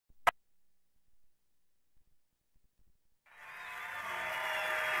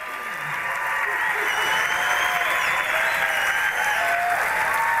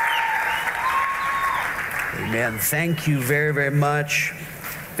Amen. Thank you very, very much.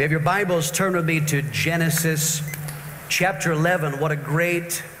 If you have your Bibles, turn with me to Genesis chapter 11. What a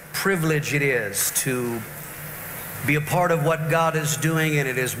great privilege it is to be a part of what God is doing, and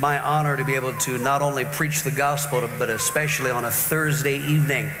it is my honor to be able to not only preach the gospel, but especially on a Thursday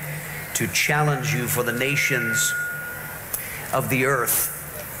evening to challenge you for the nations of the earth.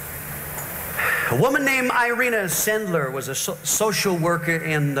 A woman named Irina Sendler was a social worker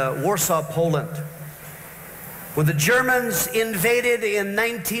in Warsaw, Poland. When the Germans invaded in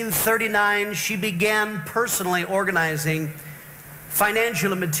 1939, she began personally organizing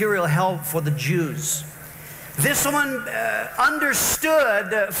financial and material help for the Jews. This woman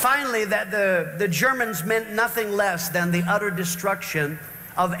understood finally that the Germans meant nothing less than the utter destruction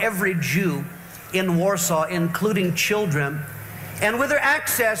of every Jew in Warsaw, including children. And with her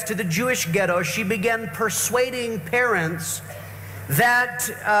access to the Jewish ghetto, she began persuading parents that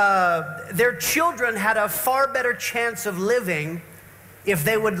their children had a far better chance of living if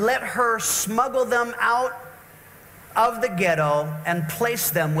they would let her smuggle them out of the ghetto and place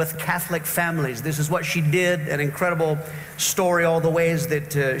them with Catholic families. This is what she did, an incredible story, all the ways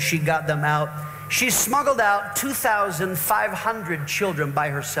that she got them out. She smuggled out 2,500 children by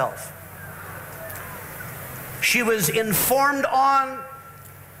herself. She was informed on.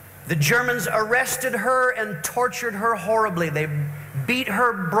 The Germans arrested her and tortured her horribly. They beat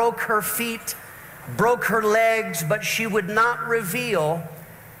her, broke her feet, broke her legs, but she would not reveal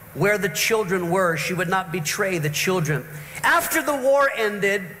where the children were. She would not betray the children. After the war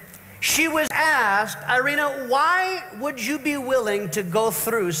ended, she was asked, Irina, why would you be willing to go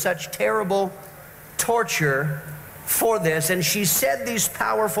through such terrible torture for this? And she said these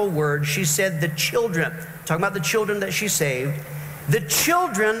powerful words. She said, the children, talking about the children that she saved, the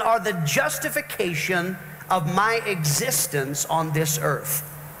children are the justification of my existence on this earth.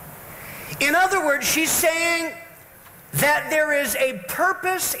 In other words, she's saying that there is a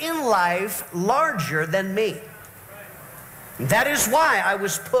purpose in life larger than me. That is why I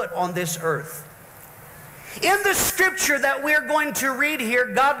was put on this earth. In the scripture that we're going to read here,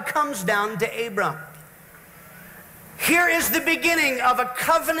 God comes down to Abram. Here is the beginning of a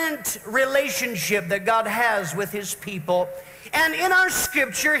covenant relationship that God has with his people. And in our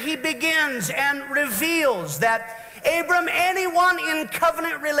scripture, he begins and reveals that Abram, anyone in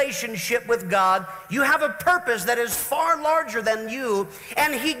covenant relationship with God, you have a purpose that is far larger than you.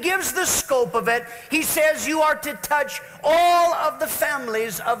 And he gives the scope of it. He says you are to touch all of the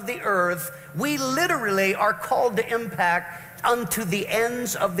families of the earth. We literally are called to impact unto the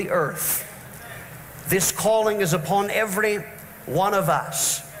ends of the earth. This calling is upon every one of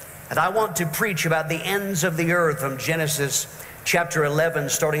us. And I want to preach about the ends of the earth from Genesis chapter 11,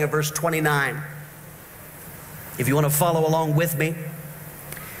 starting at verse 29. If you want to follow along with me,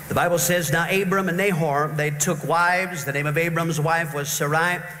 the Bible says, now Abram and Nahor, they took wives. The name of Abram's wife was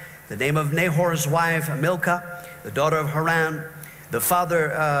Sarai. The name of Nahor's wife, Milcah, the daughter of Haran, the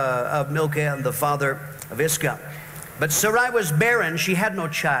father of Milcah and the father of Iscah. But Sarai was barren. She had no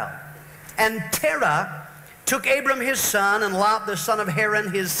child. And Terah took Abram his son, and Lot the son of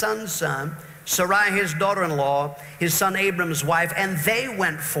Haran his son's son, Sarai his daughter-in-law, his son Abram's wife, and they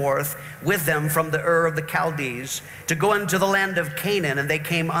went forth with them from the Ur of the Chaldees to go into the land of Canaan, and they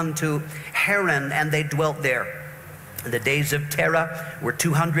came unto Haran, and they dwelt there. And the days of Terah were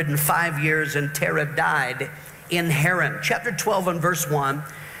 205 years, and Terah died in Haran. Chapter 12 and verse 1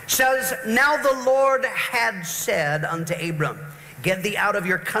 says, now the Lord had said unto Abram, get thee out of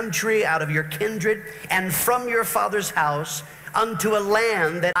your country, out of your kindred, and from your father's house, unto a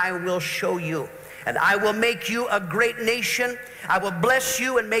land that I will show you. And I will make you a great nation. I will bless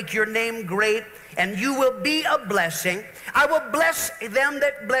you and make your name great, and you will be a blessing. I will bless them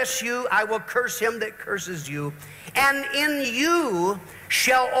that bless you. I will curse him that curses you. And in you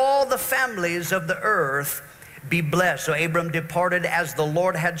shall all the families of the earth be blessed. So Abram departed as the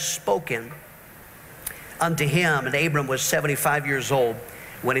Lord had spoken unto him, and Abram was 75 years old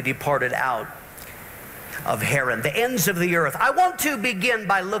when he departed out of Haran. The ends of the earth. I want to begin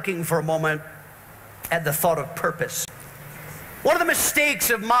by looking for a moment at the thought of purpose. One of the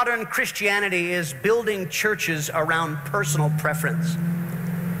mistakes of modern Christianity is building churches around personal preference.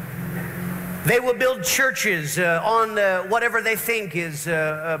 They will build churches on whatever they think is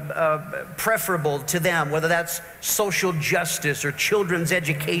preferable to them, whether that's social justice or children's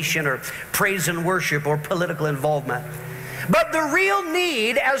education or praise and worship or political involvement. But the real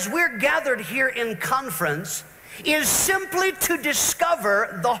need, as we're gathered here in conference, is simply to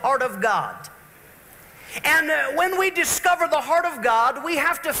discover the heart of God. And when we discover the heart of God, we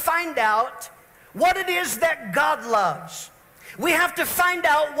have to find out what it is that God loves. We have to find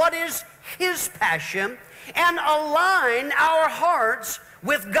out what is His passion, and align our hearts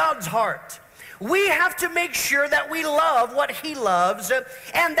with God's heart. We have to make sure that we love what He loves,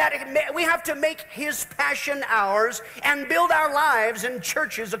 and that we have to make His passion ours and build our lives and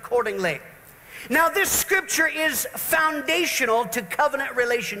churches accordingly. Now, this scripture is foundational to covenant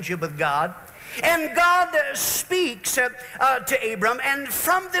relationship with God. And God speaks to Abram, and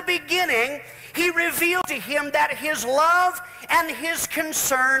from the beginning, He revealed to him that His love and His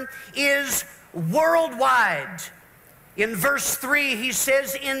concern is worldwide. In verse 3, He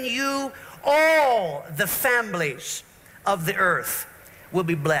says, in you all the families of the earth will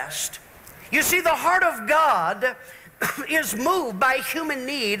be blessed. You see, the heart of God is moved by human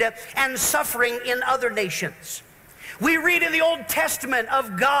need and suffering in other nations. We read in the Old Testament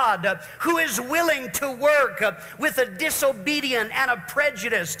of God who is willing to work with a disobedient and a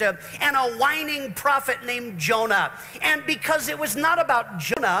prejudiced and a whining prophet named Jonah. And because it was not about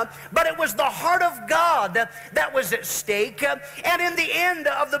Jonah, but it was the heart of God that was at stake. And in the end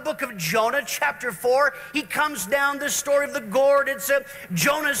of the book of Jonah, chapter 4, he comes down the story of the gourd. It's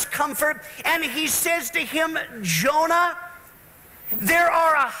Jonah's comfort. And he says to him, Jonah, there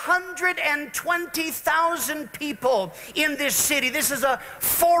are 120,000 people in this city. This is a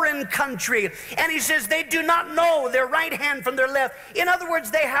foreign country. And he says they do not know their right hand from their left. In other words,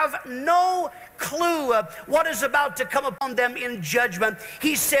 they have no clue of what is about to come upon them in judgment.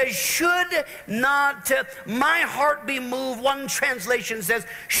 He says, should not my heart be moved? One translation says,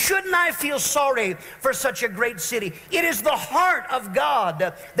 shouldn't I feel sorry for such a great city? It is the heart of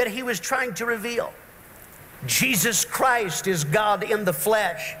God that he was trying to reveal. Jesus Christ is God in the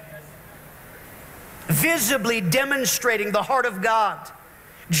flesh, visibly demonstrating the heart of God.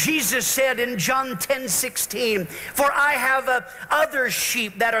 Jesus said in John 10:16, for I have other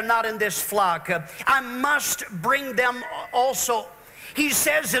sheep that are not in this flock. I must bring them also. He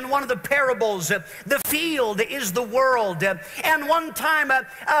says in one of the parables, the field is the world. And one time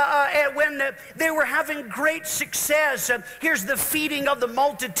when they were having great success, here's the feeding of the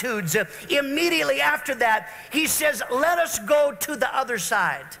multitudes. Immediately after that, he says, let us go to the other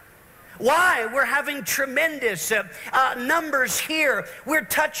side. Why? We're having tremendous numbers here. We're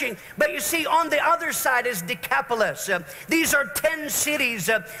touching. But you see, on the other side is Decapolis. These are 10 cities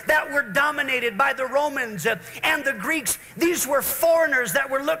that were dominated by the Romans and the Greeks. These were foreigners that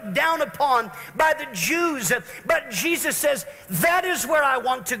were looked down upon by the Jews. But Jesus says, that is where I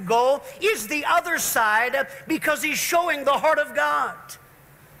want to go, is the other side, because he's showing the heart of God.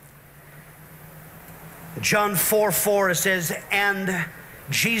 John 4:4 says, and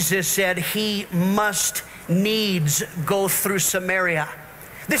Jesus said he must needs go through Samaria.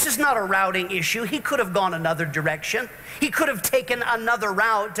 This is not a routing issue. He could have gone another direction. He could have taken another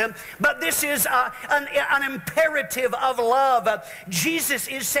route. But this is an imperative of love. Jesus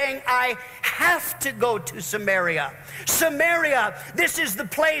is saying, I have to go to Samaria. Samaria, this is the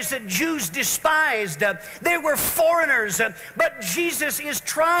place that Jews despised. They were foreigners. But Jesus is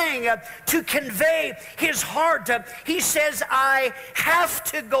trying to convey his heart. He says, I have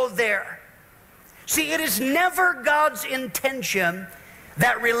to go there. See, it is never God's intention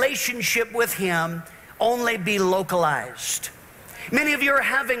that relationship with him only be localized. Many of you are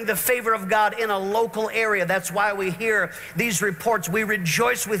having the favor of God in a local area. That's why we hear these reports. We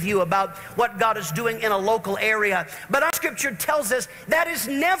rejoice with you about what God is doing in a local area. But our scripture tells us that is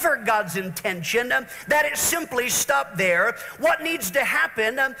never God's intention, that it simply stopped there. What needs to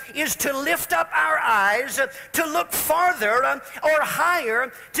happen is to lift up our eyes, to look farther or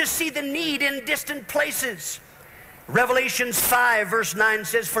higher, to see the need in distant places. Revelations 5 verse 9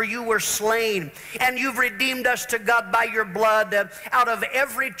 says, for you were slain, and you've redeemed us to God by your blood out of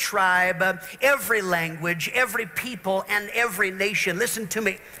every tribe, every language, every people, and every nation. Listen to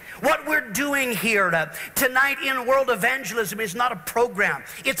me. What we're doing here tonight in world evangelism is not a program.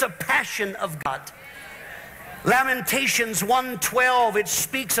 It's a passion of God. Lamentations 1:12, it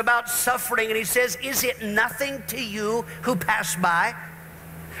speaks about suffering, and he says, is it nothing to you who pass by?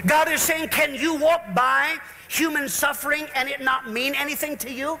 God is saying, can you walk by human suffering and it not mean anything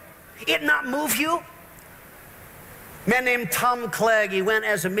to you? It not move you? A man named Tom Clegg, he went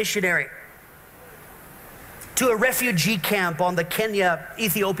as a missionary to a refugee camp on the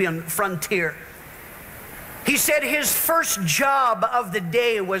Kenya-Ethiopian frontier. He said his first job of the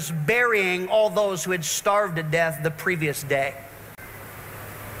day was burying all those who had starved to death the previous day.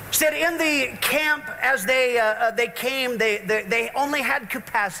 Said in the camp as they came, they only had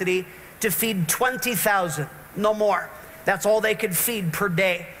capacity to feed 20,000, no more. That's all they could feed per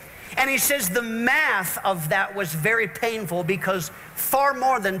day. And he says the math of that was very painful because far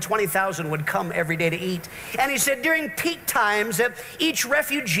more than 20,000 would come every day to eat. And he said during peak times, each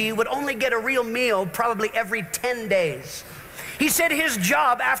refugee would only get a real meal probably every 10 days. He said his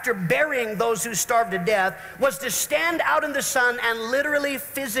job after burying those who starved to death was to stand out in the sun and literally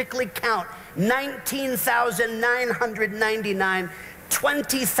physically count 19,999,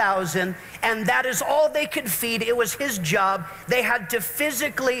 20,000, and that is all they could feed. It was his job. They had to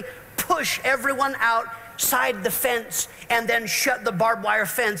physically push everyone outside the fence and then shut the barbed wire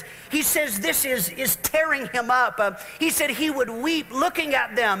fence. He says this is tearing him up. He said he would weep looking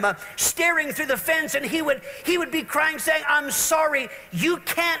at them, staring through the fence, and he would be crying, saying, "I'm sorry, you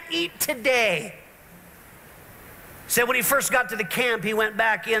can't eat today." Said when he first got to the camp, he went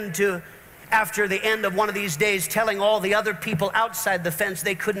back into after the end of one of these days, telling all the other people outside the fence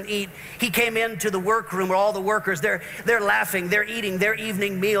they couldn't eat. He came into the workroom where all the workers, they're laughing, they're eating their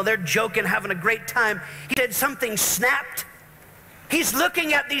evening meal, they're joking, having a great time. He said something snapped. He's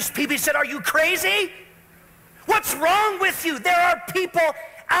looking at these people. He said, "Are you crazy? What's wrong with you? There are people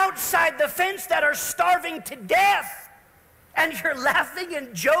outside the fence that are starving to death, and you're laughing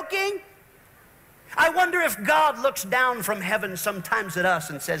and joking?" I wonder if God looks down from heaven sometimes at us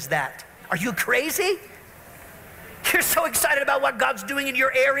and says that. Are you crazy? You're so excited about what God's doing in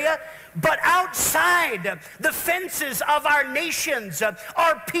your area, but outside the fences of our nations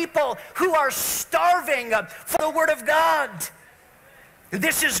are people who are starving for the Word of God.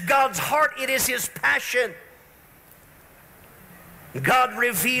 This is God's heart. It is His passion. God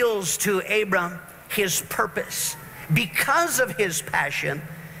reveals to Abram His purpose. Because of His passion,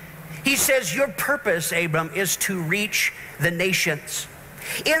 He says, your purpose, Abram, is to reach the nations.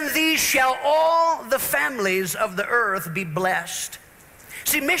 In these shall all the families of the earth be blessed.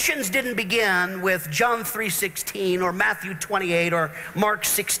 See, missions didn't begin with John 3:16 or Matthew 28 or Mark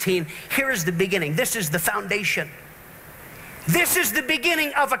 16. Here is the beginning. This is the foundation. This is the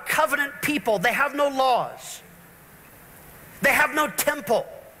beginning of a covenant people. They have no laws. They have no temple.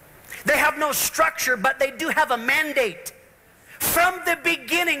 They have no structure, but they do have a mandate. From the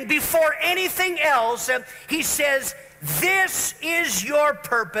beginning, before anything else, He says, this is your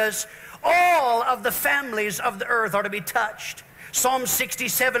purpose. All of the families of the earth are to be touched. Psalm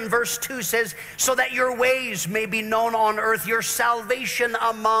 67 verse 2 says, so that your ways may be known on earth, your salvation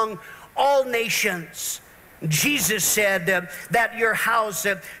among all nations. Jesus said that your house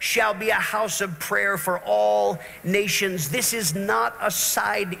shall be a house of prayer for all nations. This is not a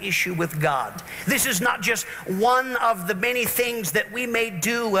side issue with God. This is not just one of the many things that we may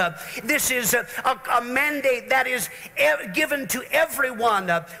do. This is a mandate that is given to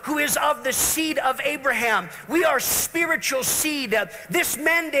everyone who is of the seed of Abraham. We are spiritual seed. This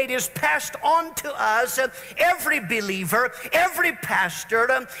mandate is passed on to us. Every believer, every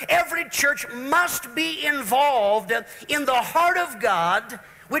pastor, every church must be involved in the heart of God,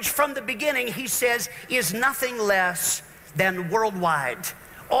 which from the beginning He says is nothing less than worldwide,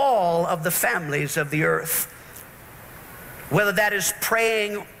 all of the families of the earth. Whether that is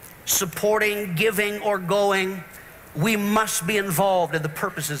praying, supporting, giving, or going, we must be involved in the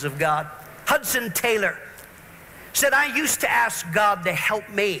purposes of God. Hudson Taylor said, I used to ask God to help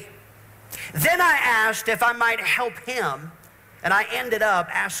me. Then I asked if I might help Him, and I ended up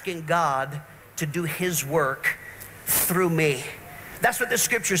asking God to do His work through me. That's what the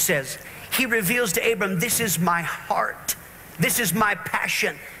scripture says. He reveals to Abram, this is my heart. This is my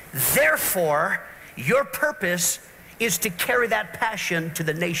passion. Therefore, your purpose is to carry that passion to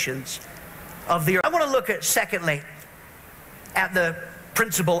the nations of the earth. I want to look at, secondly, at the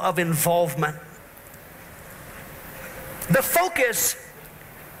principle of involvement. The focus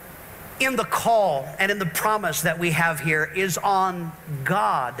in the call and in the promise that we have here is on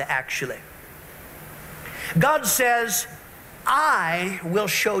God, actually. God says, I will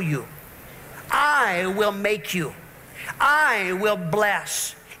show you. I will make you. I will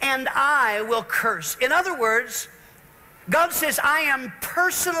bless. And I will curse. In other words, God says, I am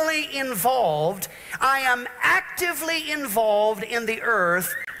personally involved. I am actively involved in the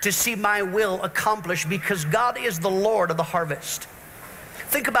earth to see my will accomplished, because God is the Lord of the harvest.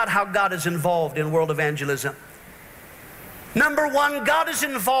 Think about how God is involved in world evangelism. Number one, God is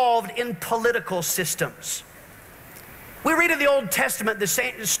involved in political systems. We read in the Old Testament, the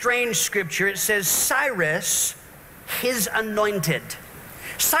strange scripture, it says, Cyrus, his anointed.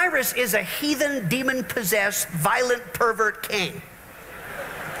 Cyrus is a heathen, demon-possessed, violent, pervert king.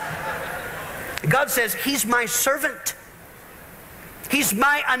 God says, he's my servant. He's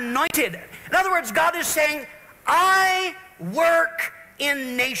my anointed. In other words, God is saying, I work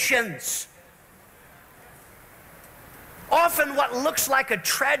in nations. Often what looks like a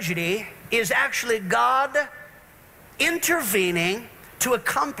tragedy is actually God intervening to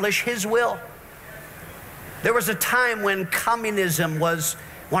accomplish His will. There was a time when communism was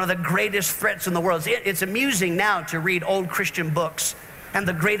one of the greatest threats in the world. It's amusing now to read old Christian books, and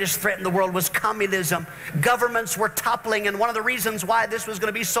the greatest threat in the world was communism. Governments were toppling, and one of the reasons why this was going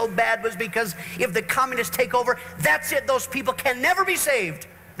to be so bad was because if the communists take over, that's it. Those people can never be saved.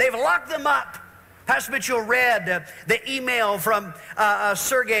 They've locked them up. Pastor Mitchell read the email from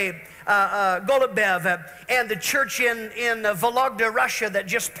Sergei Golubev and the church in Vologda, Russia, that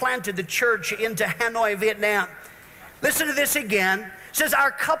just planted the church into Hanoi, Vietnam. Listen to this again. It says,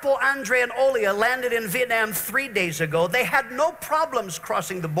 our couple, Andre and Olia, landed in Vietnam 3 days ago. They had no problems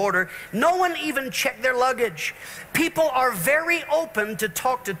crossing the border. No one even checked their luggage. People are very open to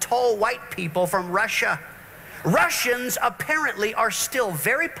talk to tall white people from Russia. Russians apparently are still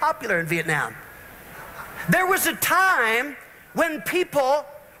very popular in Vietnam. There was a time when people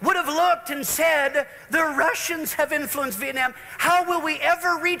would have looked and said, the Russians have influenced Vietnam. How will we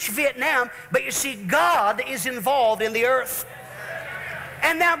ever reach Vietnam? But you see, God is involved in the earth.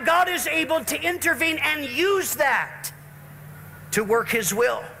 And now God is able to intervene and use that to work His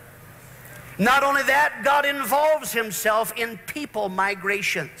will. Not only that, God involves Himself in people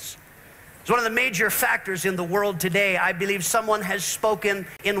migrations. It's one of the major factors in the world today. I believe someone has spoken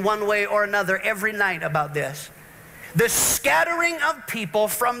in one way or another every night about this. The scattering of people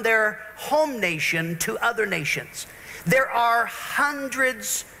from their home nation to other nations. There are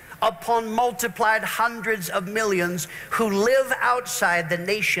hundreds upon multiplied hundreds of millions who live outside the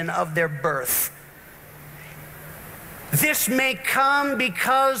nation of their birth. This may come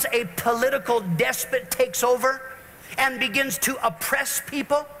because a political despot takes over and begins to oppress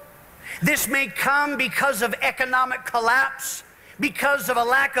people. This may come because of economic collapse, because of a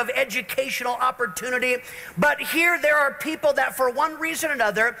lack of educational opportunity. But here there are people that for one reason or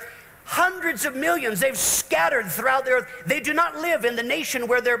another, hundreds of millions, they've scattered throughout the earth. They do not live in the nation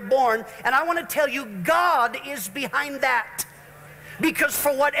where they're born. And I want to tell you, God is behind that. Because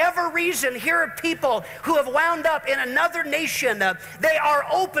for whatever reason, here are people who have wound up in another nation. They are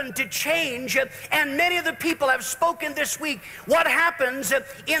open to change. And many of the people have spoken this week. What happens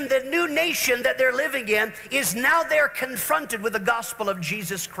in the new nation that they're living in is now they're confronted with the gospel of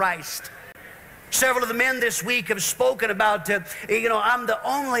Jesus Christ. Several of the men this week have spoken about, I'm the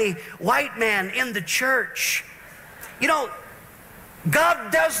only white man in the church. You know,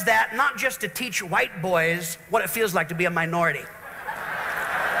 God does that not just to teach white boys what it feels like to be a minority.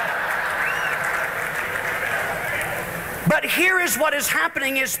 But here is what is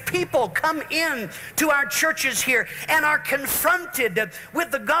happening is people come in to our churches here and are confronted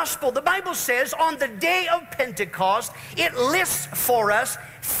with the gospel. The Bible says on the day of Pentecost, it lists for us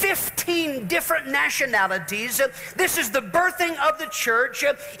 15 different nationalities. This is the birthing of the church.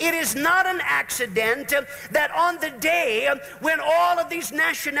 It is not an accident that on the day when all of these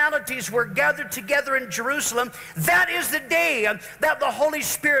nationalities were gathered together in Jerusalem, that is the day that the Holy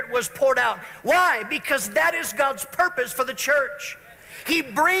Spirit was poured out. Why? Because that is God's purpose for the church. He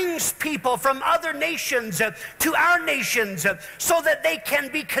brings people from other nations to our nations so that they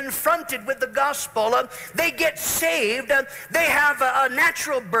can be confronted with the gospel. They get saved. They have a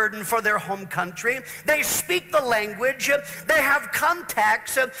natural burden for their home country. They speak the language. They have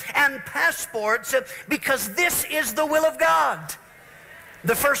contacts and passports because this is the will of God.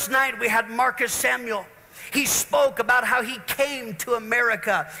 The first night we had Marcus Samuel. He spoke about how he came to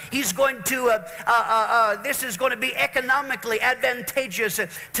America. He's going to, this is going to be economically advantageous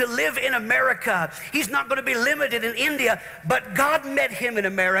to live in America. He's not going to be limited in India, but God met him in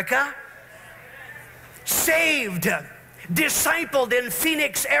America. Saved, discipled in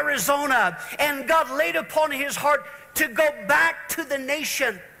Phoenix, Arizona, and God laid upon his heart to go back to the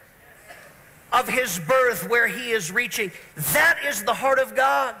nation of his birth where he is reaching. That is the heart of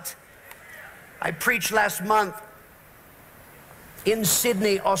God. I preached last month in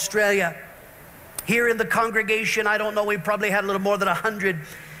Sydney, Australia. Here in the congregation, I don't know, we probably had a little more than 100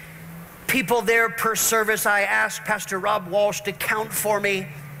 people there per service. I asked Pastor Rob Walsh to count for me.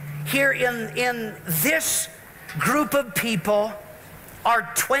 Here in this group of people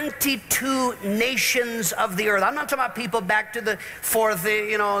are 22 nations of the earth. I'm not talking about people back to the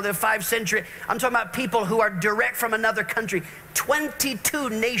 5th century. I'm talking about people who are direct from another country.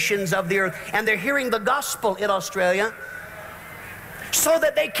 22 nations of the earth. And they're hearing the gospel in Australia so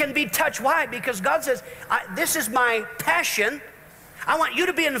that they can be touched. Why? Because God says, this is my passion. I want you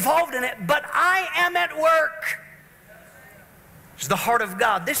to be involved in it, but I am at work. It's the heart of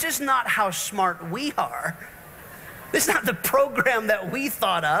God. This is not how smart we are. This is not the program that we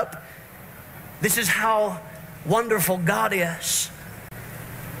thought up. This is how wonderful God is.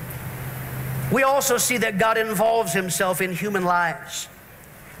 We also see that God involves himself in human lives,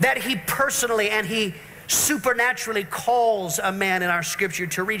 that he personally and he supernaturally calls a man in our scripture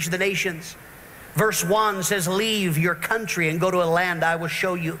to reach the nations. Verse 1 says, leave your country and go to a land I will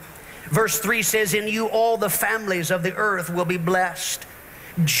show you. Verse 3 says, in you all the families of the earth will be blessed.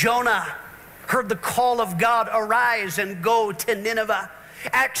 Jonah heard the call of God, arise and go to Nineveh.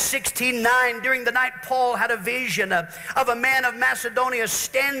 Acts 16:9, during the night Paul had a vision of a man of Macedonia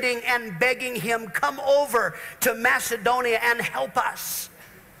standing and begging him, come over to Macedonia and help us.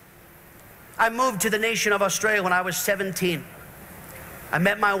 I moved to the nation of Australia when I was 17. I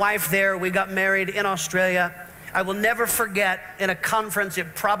met my wife there. We got married in Australia. I will never forget, in a conference,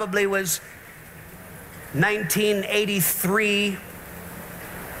 it probably was 1983.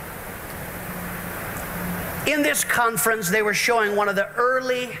 In this conference, they were showing one of the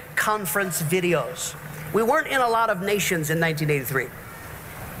early conference videos. We weren't in a lot of nations in 1983.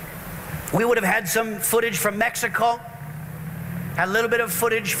 We would have had some footage from Mexico, had a little bit of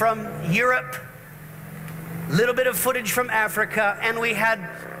footage from Europe, a little bit of footage from Africa, and we had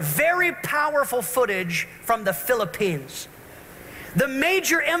very powerful footage from the Philippines. The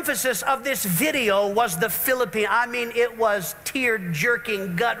major emphasis of this video was the Philippines. I mean, it was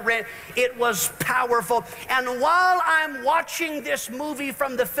tear-jerking, gut-wrenching. It was powerful. And while I'm watching this movie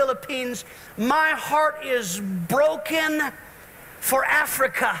from the Philippines, my heart is broken for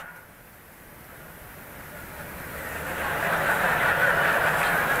Africa.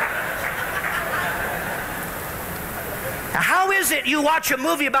 How is it you watch a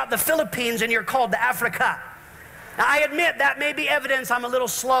movie about the Philippines and you're called to Africa? Now, I admit that may be evidence I'm a little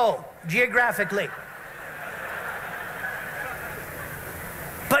slow geographically.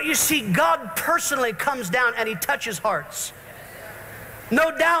 But you see, God personally comes down and he touches hearts.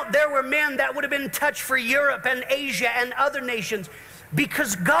 No doubt there were men that would have been touched for Europe and Asia and other nations,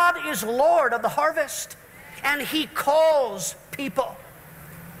 because God is Lord of the harvest and he calls people.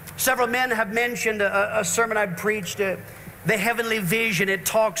 Several men have mentioned a sermon I preached, the heavenly vision. It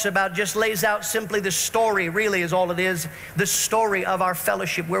talks about, just lays out simply the story, really is all it is, the story of our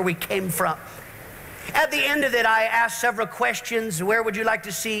fellowship, where we came from. At the end of it, I asked several questions. Where would you like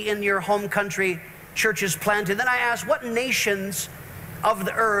to see in your home country churches planted? Then I asked, what nations of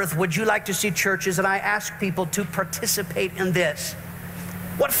the earth would you like to see churches? And I asked people to participate in this.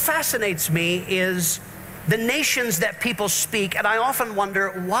 What fascinates me is the nations that people speak, and I often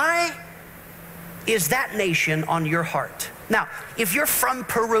wonder, why is that nation on your heart? Now, if you're from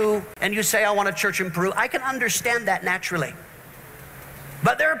Peru and you say, I want a church in Peru, I can understand that naturally.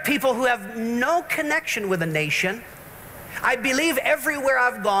 But there are people who have no connection with a nation. I believe everywhere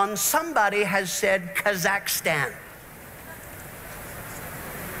I've gone, somebody has said Kazakhstan.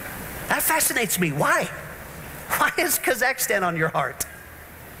 That fascinates me. Why? Why is Kazakhstan on your heart?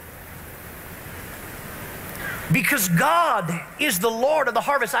 Because God is the Lord of the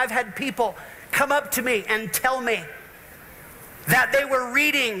harvest. I've had people come up to me and tell me that they were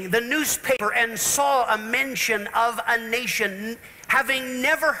reading the newspaper and saw a mention of a nation, having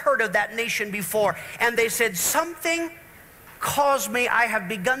never heard of that nation before. And they said, something caused me, I have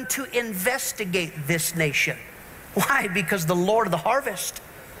begun to investigate this nation. Why? Because the Lord of the harvest.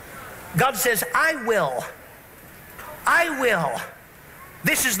 God says, I will. I will.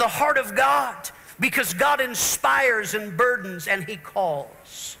 This is the heart of God, because God inspires and burdens and he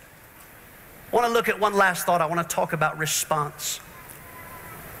calls. I want to look at one last thought. I want to talk about response.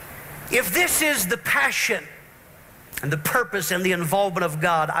 If this is the passion and the purpose and the involvement of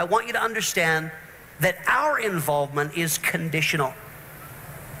God, I want you to understand that our involvement is conditional.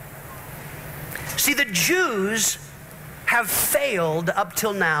 See, the Jews have failed up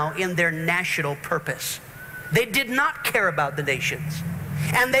till now in their national purpose. They did not care about the nations,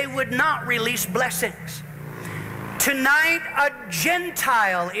 and they would not release blessings. Tonight, a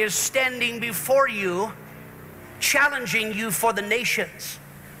Gentile is standing before you, challenging you for the nations.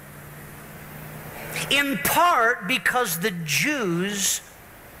 In part because the Jews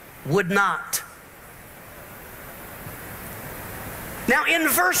would not. Now, in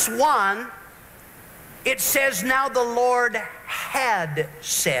verse 1, it says, now the Lord had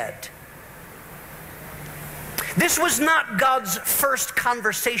said. This was not God's first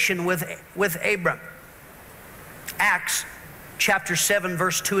conversation with Abram. Acts chapter 7,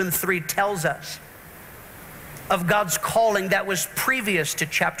 verse 2 and 3 tells us of God's calling that was previous to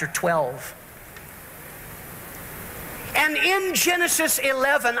chapter 12. And in Genesis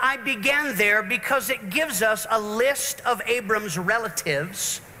 11, I began there because it gives us a list of Abram's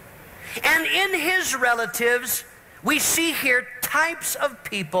relatives. And in his relatives, we see here types of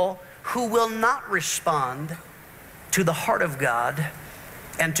people who will not respond to the heart of God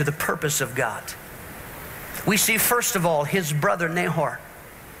and to the purpose of God. We see, first of all, his brother Nahor.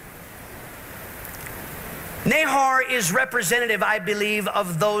 Nahor is representative, I believe,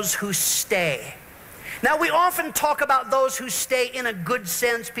 of those who stay. Now, we often talk about those who stay in a good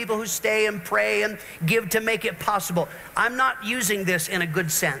sense, people who stay and pray and give to make it possible. I'm not using this in a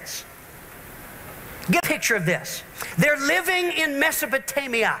good sense. Get a picture of this. They're living in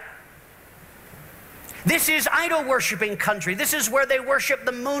Mesopotamia. This is idol-worshiping country. This is where they worship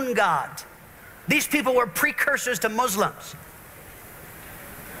the moon god. These people were precursors to Muslims.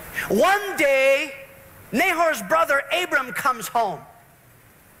 One day, Nahor's brother Abram comes home.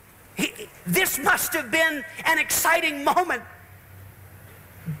 This must have been an exciting moment.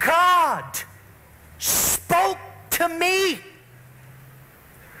 God spoke to me.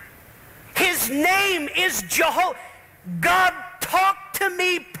 His name is Jehovah. God talked to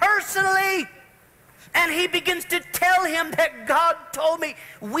me personally. And he begins to tell him that God told me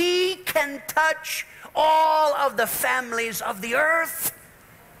we can touch all of the families of the earth.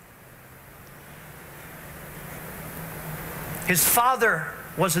 His father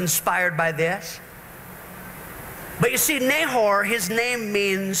was inspired by this. But you see, Nahor, his name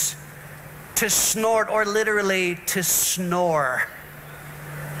means to snort, or literally to snore.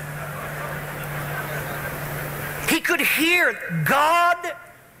 He could hear God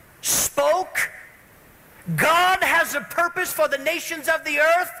spoke. God has a purpose for the nations of the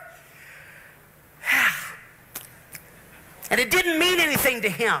earth. And it didn't mean anything to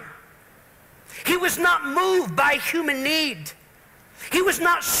him. He was not moved by human need. He was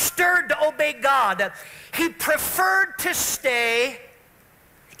not stirred to obey God. He preferred to stay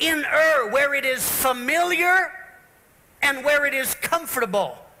in Ur, where it is familiar and where it is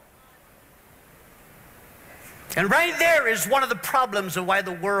comfortable. And right there is one of the problems of why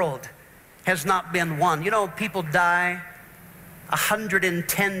the world has not been won. You know, people die.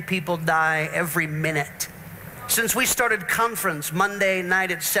 110 people die every minute. Since we started conference Monday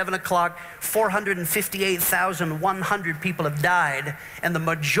night at 7 o'clock, 458,100 people have died, and the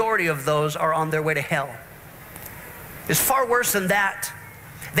majority of those are on their way to hell. It's far worse than that.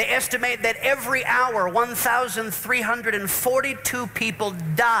 They estimate that every hour, 1,342 people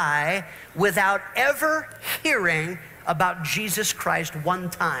die without ever hearing about Jesus Christ one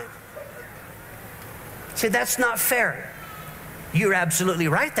time. See, that's not fair. You're absolutely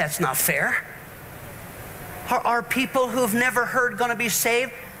right, that's not fair. Are people who've never heard going to be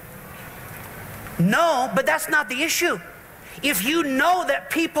saved? No, but that's not the issue. If you know that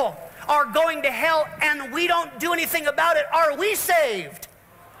people are going to hell and we don't do anything about it, are we saved?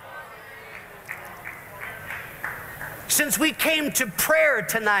 Since we came to prayer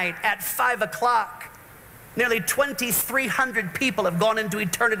tonight at 5 o'clock, nearly 2,300 people have gone into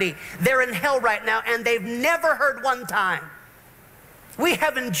eternity. They're in hell right now, and they've never heard one time. We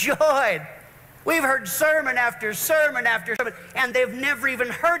have enjoyed. We've heard sermon after sermon after sermon, and they've never even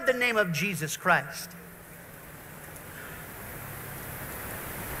heard the name of Jesus Christ.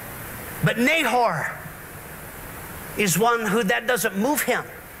 But Nahor is one who that doesn't move him.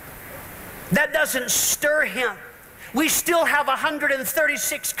 That doesn't stir him. We still have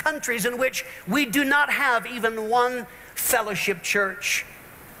 136 countries in which we do not have even one fellowship church.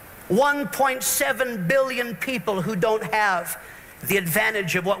 1.7 billion people who don't have the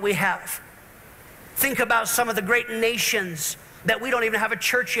advantage of what we have. Think about some of the great nations that we don't even have a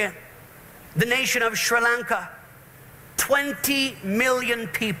church in. The nation of Sri Lanka, 20 million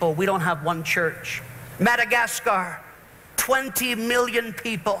people, we don't have one church. Madagascar, 20 million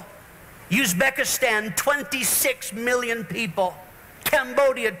people. Uzbekistan, 26 million people.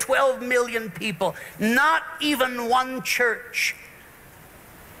 Cambodia, 12 million people. Not even one church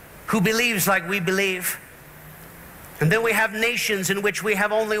who believes like we believe. And then we have nations in which we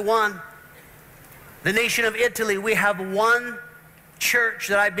have only one. The nation of Italy, we have one church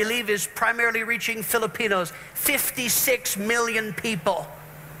that I believe is primarily reaching Filipinos. 56 million people.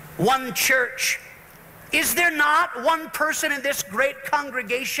 One church. Is there not one person in this great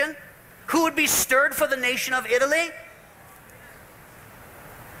congregation who would be stirred for the nation of Italy?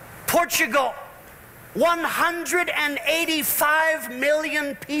 Portugal, 185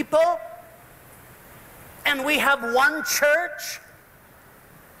 million people, and we have one church.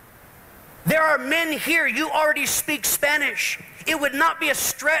 There are men here, you already speak Spanish. It would not be a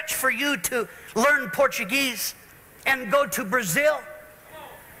stretch for you to learn Portuguese and go to Brazil.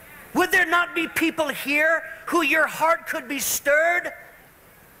 Would there not be people here who your heart could be stirred?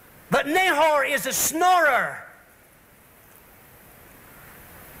 But Nahor is a snorer,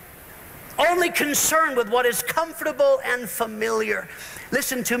 only concerned with what is comfortable and familiar.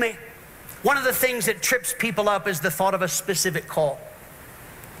 Listen to me. One of the things that trips people up is the thought of a specific call.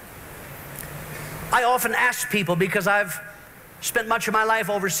 I often ask people, because I've spent much of my life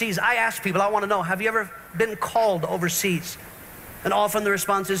overseas, I ask people, I want to know, have you ever been called overseas? And often the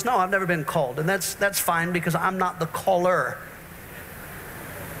response is, no, I've never been called. And that's fine, because I'm not the caller.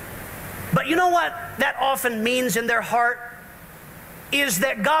 But you know what that often means in their heart? Is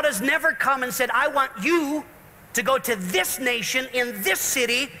that God has never come and said, I want you to go to this nation in this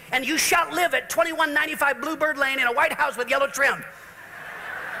city, and you shall live at 2195 Bluebird Lane in a white house with yellow trim.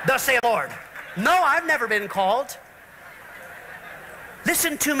 Thus saith the Lord. No, I've never been called.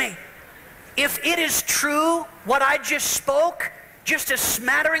 Listen to me. If it is true what I just spoke, just a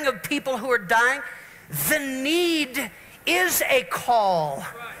smattering of people who are dying, the need is a call.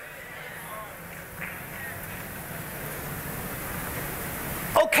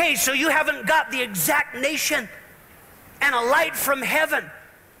 Okay, so you haven't got the exact nation and a light from heaven,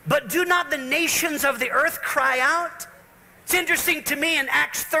 but do not the nations of the earth cry out? It's interesting to me in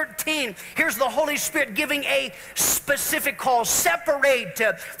Acts 13, here's the Holy Spirit giving a specific call. Separate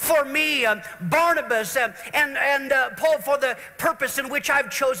for me Barnabas and Paul for the purpose in which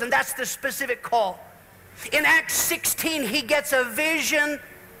I've chosen. That's the specific call. In Acts 16, he gets a vision,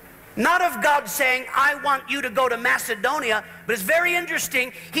 not of God saying, I want you to go to Macedonia, but it's very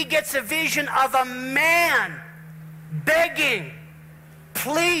interesting. He gets a vision of a man begging,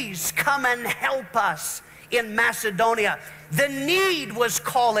 please come and help us in Macedonia. The need was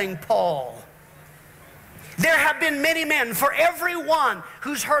calling Paul. There have been many men, for everyone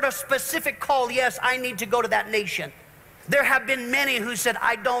who's heard a specific call, yes, I need to go to that nation. There have been many who said,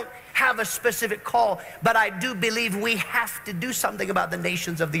 I don't have a specific call, but I do believe we have to do something about the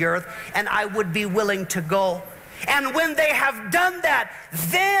nations of the earth, and I would be willing to go. And when they have done that,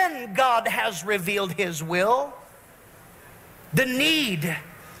 then God has revealed his will. The need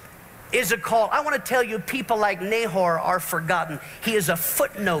is a call. I want to tell you, people like Nahor are forgotten. He is a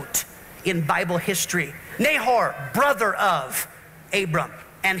footnote in Bible history. Nahor, brother of Abram,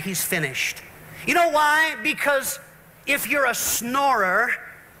 and he's finished. You know why? Because if you're a snorer,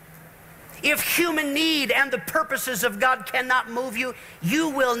 if human need and the purposes of God cannot move you, you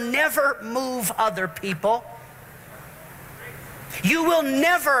will never move other people. You will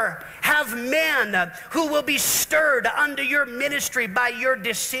never have men who will be stirred under your ministry by your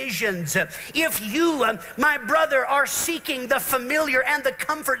decisions. If you, my brother, are seeking the familiar and the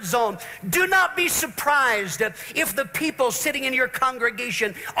comfort zone, do not be surprised if the people sitting in your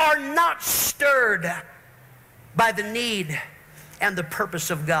congregation are not stirred by the need and the purpose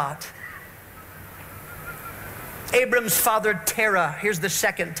of God. Abram's father, Terah, here's the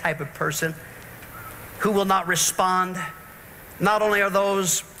second type of person who will not respond. Not only are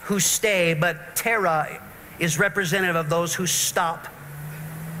those who stay, but Terah is representative of those who stop.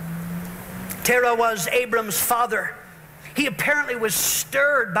 Terah was Abram's father. He apparently was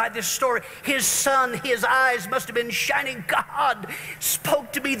stirred by this story. His son, his eyes must have been shining. God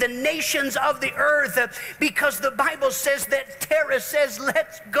spoke to me, the nations of the earth, because the Bible says that Terah says,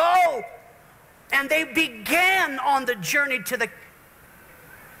 let's go. And they began on the journey to the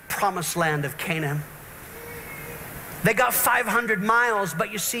promised land of Canaan. They got 500 miles,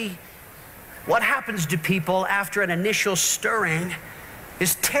 but you see, what happens to people after an initial stirring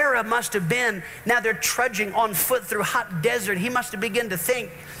is Terah must have been, now they're trudging on foot through hot desert. He must have begun to think,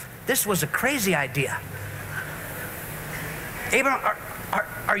 this was a crazy idea. Abraham,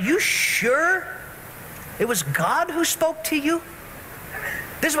 are you sure it was God who spoke to you?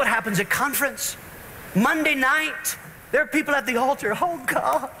 This is what happens at conference. Monday night, there are people at the altar, oh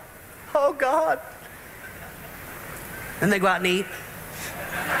God, oh God. And they go out and eat.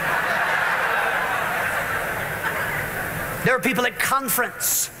 There are people at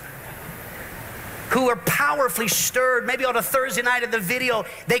conference who are powerfully stirred. Maybe on a Thursday night of the video,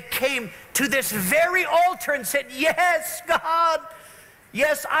 they came to this very altar and said, yes, God,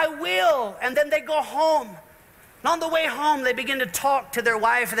 yes, I will. And then they go home. And on the way home, they begin to talk to their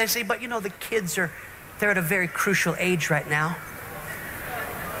wife, and they say, but you know, the kids they're at a very crucial age right now.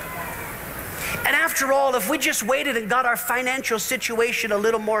 And after all, if we just waited and got our financial situation a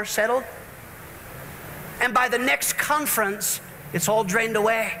little more settled, and by the next conference, it's all drained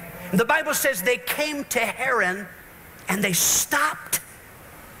away. And the Bible says they came to Haran and they stopped.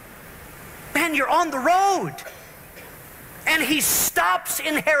 Man, you're on the road. And he stops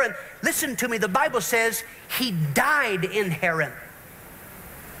in Haran. Listen to me, the Bible says he died in Haran.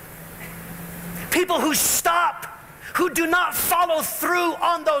 People who stop, who do not follow through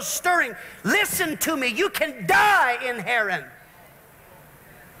on those stirring. Listen to me, you can die in Haran.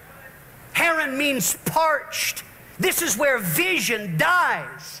 Haran means parched. This is where vision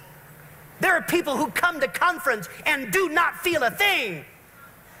dies. There are people who come to conference and do not feel a thing.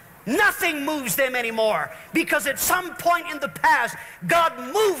 Nothing moves them anymore because at some point in the past, God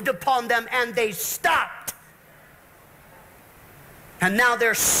moved upon them and they stopped. And now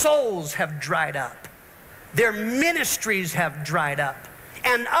their souls have dried up. Their ministries have dried up.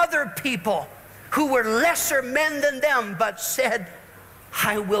 And other people who were lesser men than them but said,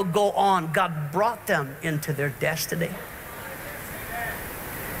 I will go on. God brought them into their destiny.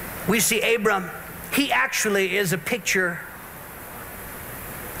 We see Abram, he actually is a picture,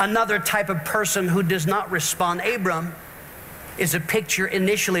 another type of person who does not respond. Abram is a picture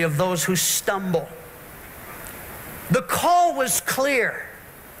initially of those who stumble. The call was clear.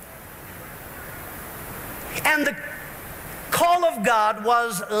 And the call of God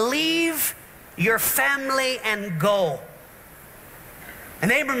was, leave your family and go.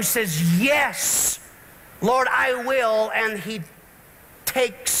 And Abram says, yes, Lord, I will. And he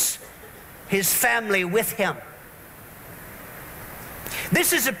takes his family with him.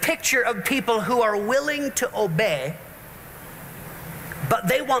 This is a picture of people who are willing to obey, but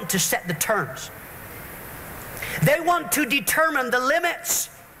they want to set the terms. They want to determine the limits.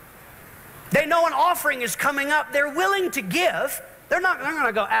 They know an offering is coming up. They're willing to give. They're going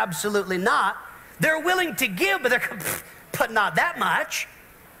to go, absolutely not. They're willing to give, but they're going, but not that much.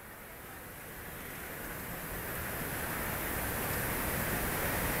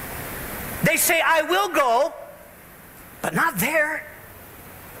 They say, I will go, but not there.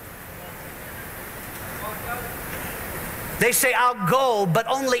 They say, I'll go, but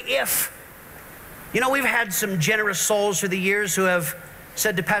only if. You know, we've had some generous souls through the years who have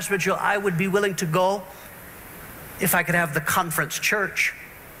said to Pastor Mitchell, I would be willing to go if I could have the conference church.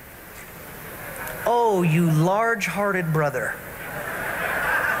 Oh, you large-hearted brother.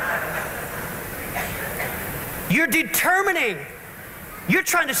 You're determining. You're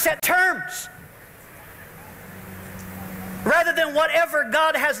trying to set terms. Rather than whatever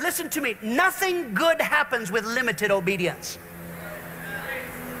God has. Listen to me. Nothing good happens with limited obedience.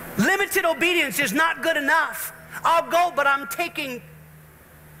 Limited obedience is not good enough. I'll go, but I'm taking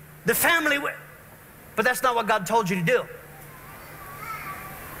the family with. But that's not what God told you to do.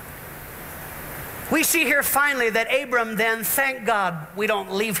 We see here finally that Abram then, thank God we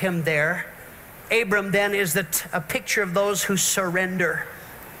don't leave him there. Abram then is a picture of those who surrender.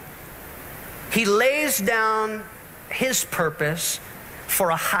 He lays down his purpose for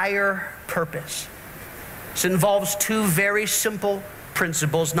a higher purpose. This involves two very simple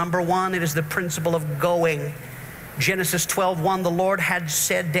principles. Number one, it is the principle of going. Genesis 12:1, the Lord had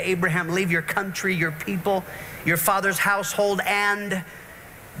said to Abraham, leave your country, your people, your father's household, and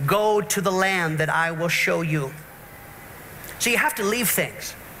go to the land that I will show you. So you have to leave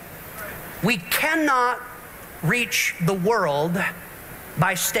things. We cannot reach the world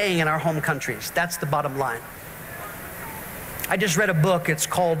by staying in our home countries. That's the bottom line. I just read a book. It's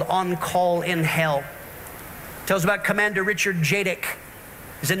called On Call in Hell. It tells about Commander Richard Jadick.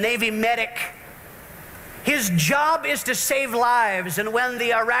 He's a Navy medic. His job is to save lives. And when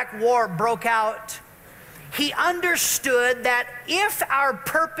the Iraq War broke out, he understood that if our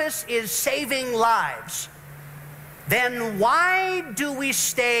purpose is saving lives, then why do we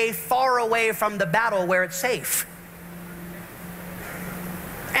stay far away from the battle where it's safe?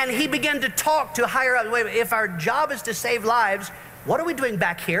 And he began to talk to higher up. Wait, if our job is to save lives, what are we doing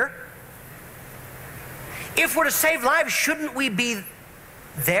back here? If we're to save lives, shouldn't we be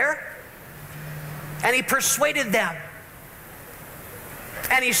there? And he persuaded them.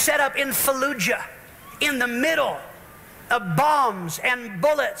 And he set up in Fallujah, in the middle of bombs and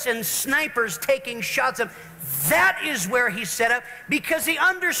bullets and snipers taking shots of. That is where he set up, because he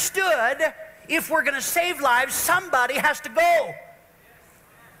understood if we're going to save lives, somebody has to go.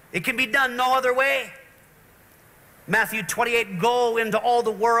 It can be done no other way. Matthew 28, go into all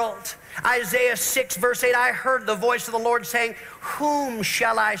the world. Isaiah 6, verse 8, I heard the voice of the Lord saying, whom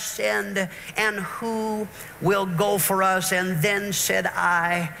shall I send, and who will go for us? And then said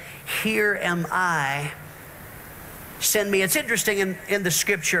I, here am I, send me. It's interesting in the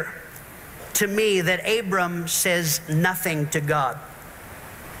scripture to me that Abram says nothing to God.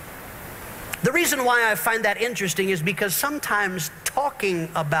 The reason why I find that interesting is because sometimes talking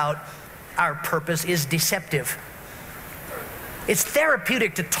about our purpose is deceptive. It's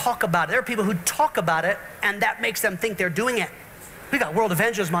therapeutic to talk about it. There are people who talk about it, and that makes them think they're doing it. We got World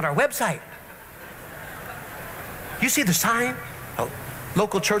Evangelism on our website. You see the sign? A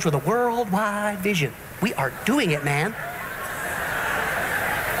local church with a worldwide vision. We are doing it, man.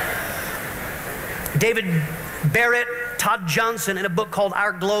 David Barrett, Todd Johnson, in a book called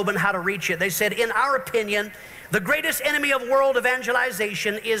Our Globe and How to Reach It, they said, in our opinion, The greatest enemy of world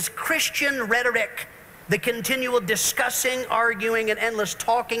evangelization is Christian rhetoric, the continual discussing, arguing, and endless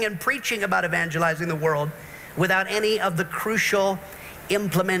talking and preaching about evangelizing the world without any of the crucial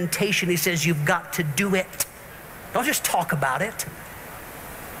implementation. He says you've got to do it. Don't just talk about it.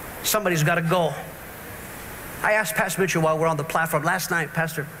 Somebody's got to go. I asked Pastor Mitchell while we're on the platform last night,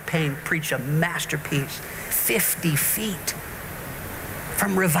 Pastor Payne preached a masterpiece, 50 feet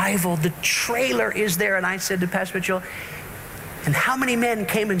from revival. The trailer is there, and I said to Pastor Mitchell, and how many men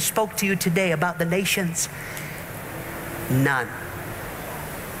came and spoke to you today about the nations? None.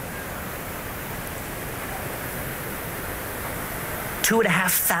 Two and a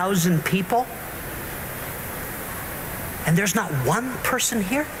half thousand people, and there's not one person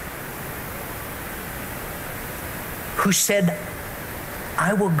here who said,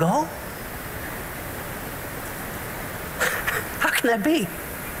 I will go? How can that be?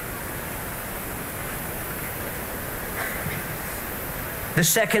 The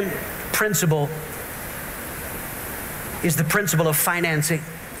second principle is the principle of financing.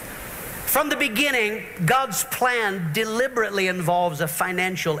 From the beginning, God's plan deliberately involves a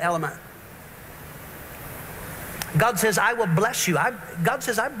financial element. God says, I will bless you. God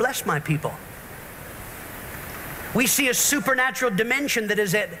says, I bless my people. We see a supernatural dimension that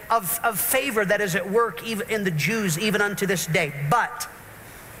is of favor that is at work even in the Jews even unto this day. But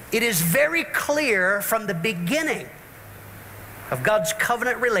it is very clear from the beginning of God's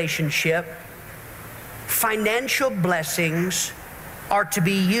covenant relationship, financial blessings are to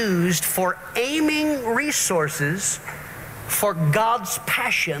be used for aiming resources for God's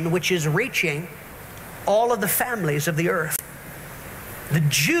passion, which is reaching all of the families of the earth. The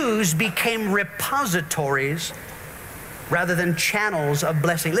Jews became repositories rather than channels of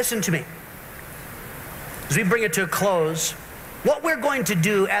blessing. Listen to me. As we bring it to a close, what we're going to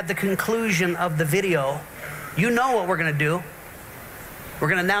do at the conclusion of the video, you know what we're going to do. We're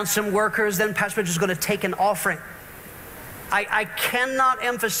going to announce some workers, then Pastor Mitchell is going to take an offering. I cannot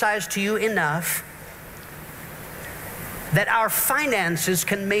emphasize to you enough that our finances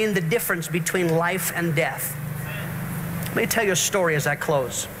can mean the difference between life and death. Let me tell you a story as I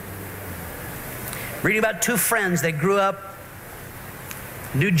close. Reading about two friends. They grew up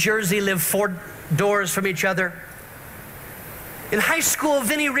New Jersey, lived 4 doors from each other. In high school,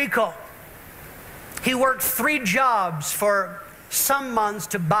 Vinny Rico, he worked 3 jobs for some months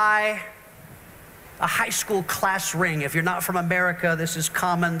to buy a high school class ring. If you're not from America, this is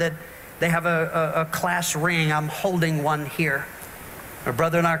common that they have a class ring. I'm holding one here. A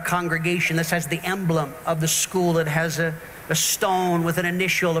brother in our congregation, this has the emblem of the school. It has a stone with an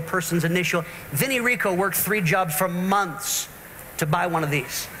initial, a person's initial. Vinny Rico worked 3 jobs for months to buy one of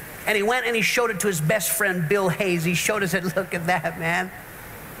these. And he went and he showed it to his best friend, Bill Hayes. He showed us, said, look at that, man.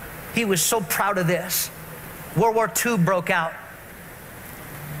 He was so proud of this. World War II broke out.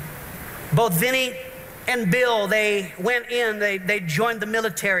 Both Vinny and Bill, they went in, they joined the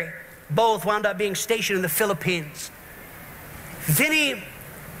military. Both wound up being stationed in the Philippines. Vinny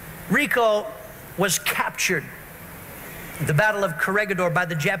Rico was captured at the Battle of Corregidor by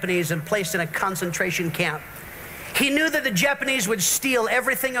the Japanese and placed in a concentration camp. He knew that the Japanese would steal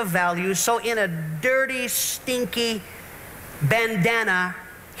everything of value, so in a dirty, stinky bandana,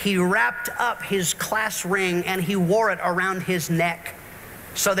 he wrapped up his class ring and he wore it around his neck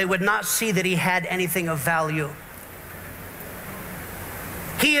so they would not see that he had anything of value.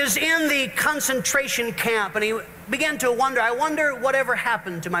 He is in the concentration camp and he began to wonder, I wonder whatever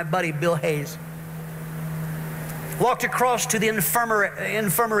happened to my buddy Bill Hayes. Walked across to the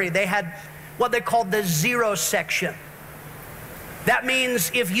infirmary. They had what they called the 0 section. That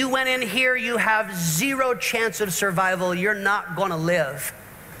means if you went in here, you have 0 chance of survival. You're not going to live.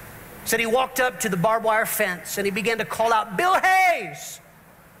 Said he walked up to the barbed wire fence and he began to call out, Bill Hayes!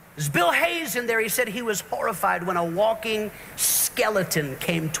 There's Bill Hayes in there. He said he was horrified when a walking skeleton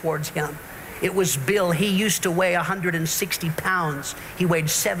came towards him. It was Bill. He used to weigh 160 pounds. He weighed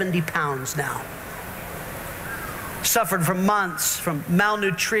 70 pounds now. Suffered for months from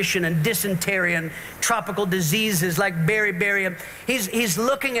malnutrition and dysentery and tropical diseases like beriberi. He's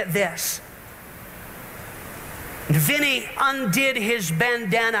looking at this. And Vinny undid his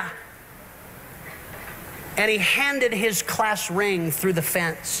bandana and he handed his class ring through the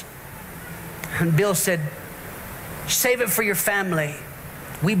fence. And Bill said, save it for your family.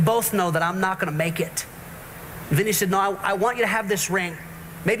 We both know that I'm not going to make it. And Vinny said, no, I want you to have this ring.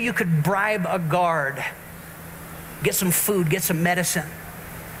 Maybe you could bribe a guard. Get some food, get some medicine.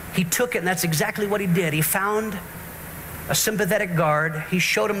 He took it, and that's exactly what he did. He found a sympathetic guard. He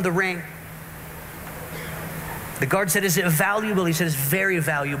showed him the ring. The guard said, is it valuable? He said, it's very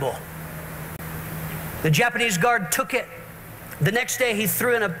valuable. The Japanese guard took it. The next day he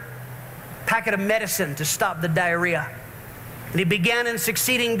threw in a packet of medicine to stop the diarrhea. And he began in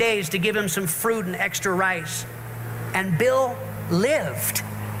succeeding days to give him some fruit and extra rice. And Bill lived.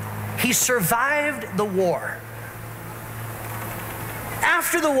 He survived the war.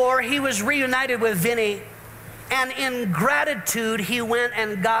 After the war, he was reunited with Vinny, and in gratitude, he went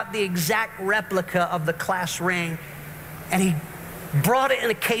and got the exact replica of the class ring. And he brought it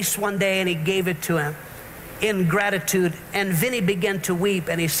in a case one day, and he gave it to him in gratitude. And Vinny began to weep,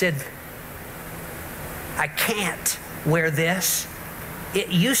 and he said, I can't wear this. It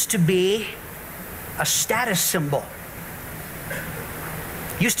used to be a status symbol.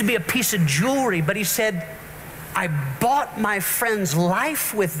 Used to be a piece of jewelry, but he said, I bought my friend's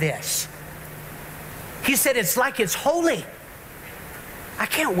life with this. He said, it's like it's holy. I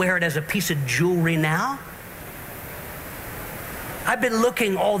can't wear it as a piece of jewelry now. I've been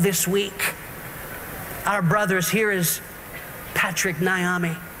looking all this week. Our brothers, here is Patrick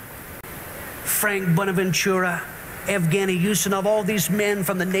Naomi, Frank Bonaventura, Evgeny Yusinov, all these men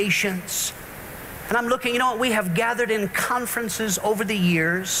from the nations. And I'm looking, you know what, we have gathered in conferences over the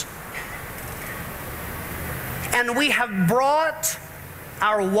years, and we have brought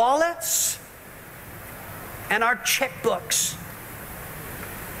our wallets and our checkbooks.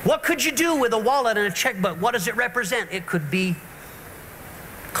 What could you do with a wallet and a checkbook? What does it represent? It could be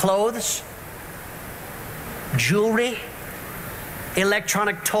clothes, jewelry,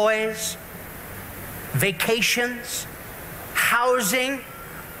 electronic toys, vacations, housing.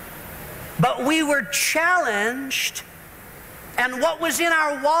 But we were challenged, and what was in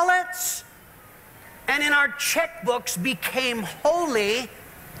our wallets and in our checkbooks became holy.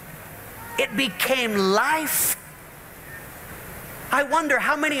 It became life. I wonder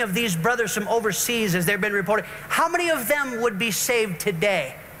how many of these brothers from overseas, as they've been reported, how many of them would be saved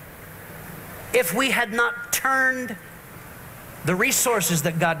today if we had not turned the resources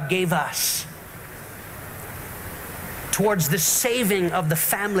that God gave us towards the saving of the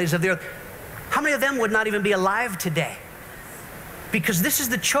families of the earth? How many of them would not even be alive today? Because this is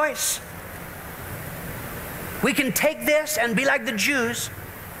the choice. We can take this and be like the Jews.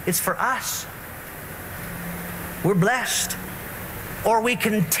 It's for us. We're blessed. Or we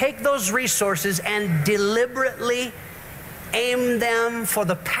can take those resources and deliberately aim them for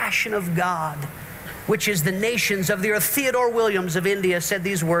the passion of God, which is the nations of the earth. Theodore Williams of India said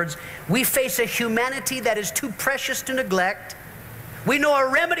these words, we face a humanity that is too precious to neglect. We know a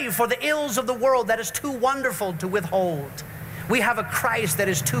remedy for the ills of the world that is too wonderful to withhold. We have a Christ that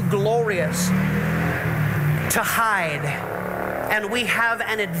is too glorious to hide. And we have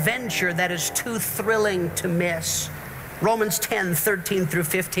an adventure that is too thrilling to miss. Romans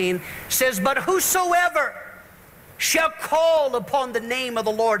 10:13-15 says, but whosoever shall call upon the name of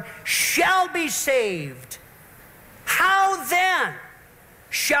the Lord shall be saved. How then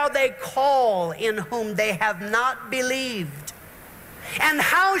shall they call in whom they have not believed? And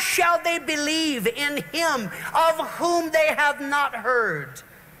how shall they believe in him of whom they have not heard?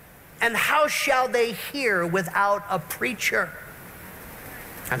 And how shall they hear without a preacher?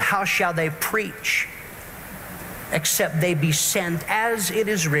 And how shall they preach except they be sent? As it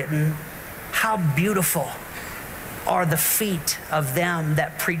is written, how beautiful are the feet of them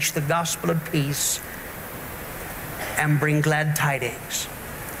that preach the gospel of peace and bring glad tidings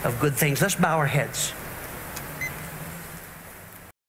of good things. Let's bow our heads.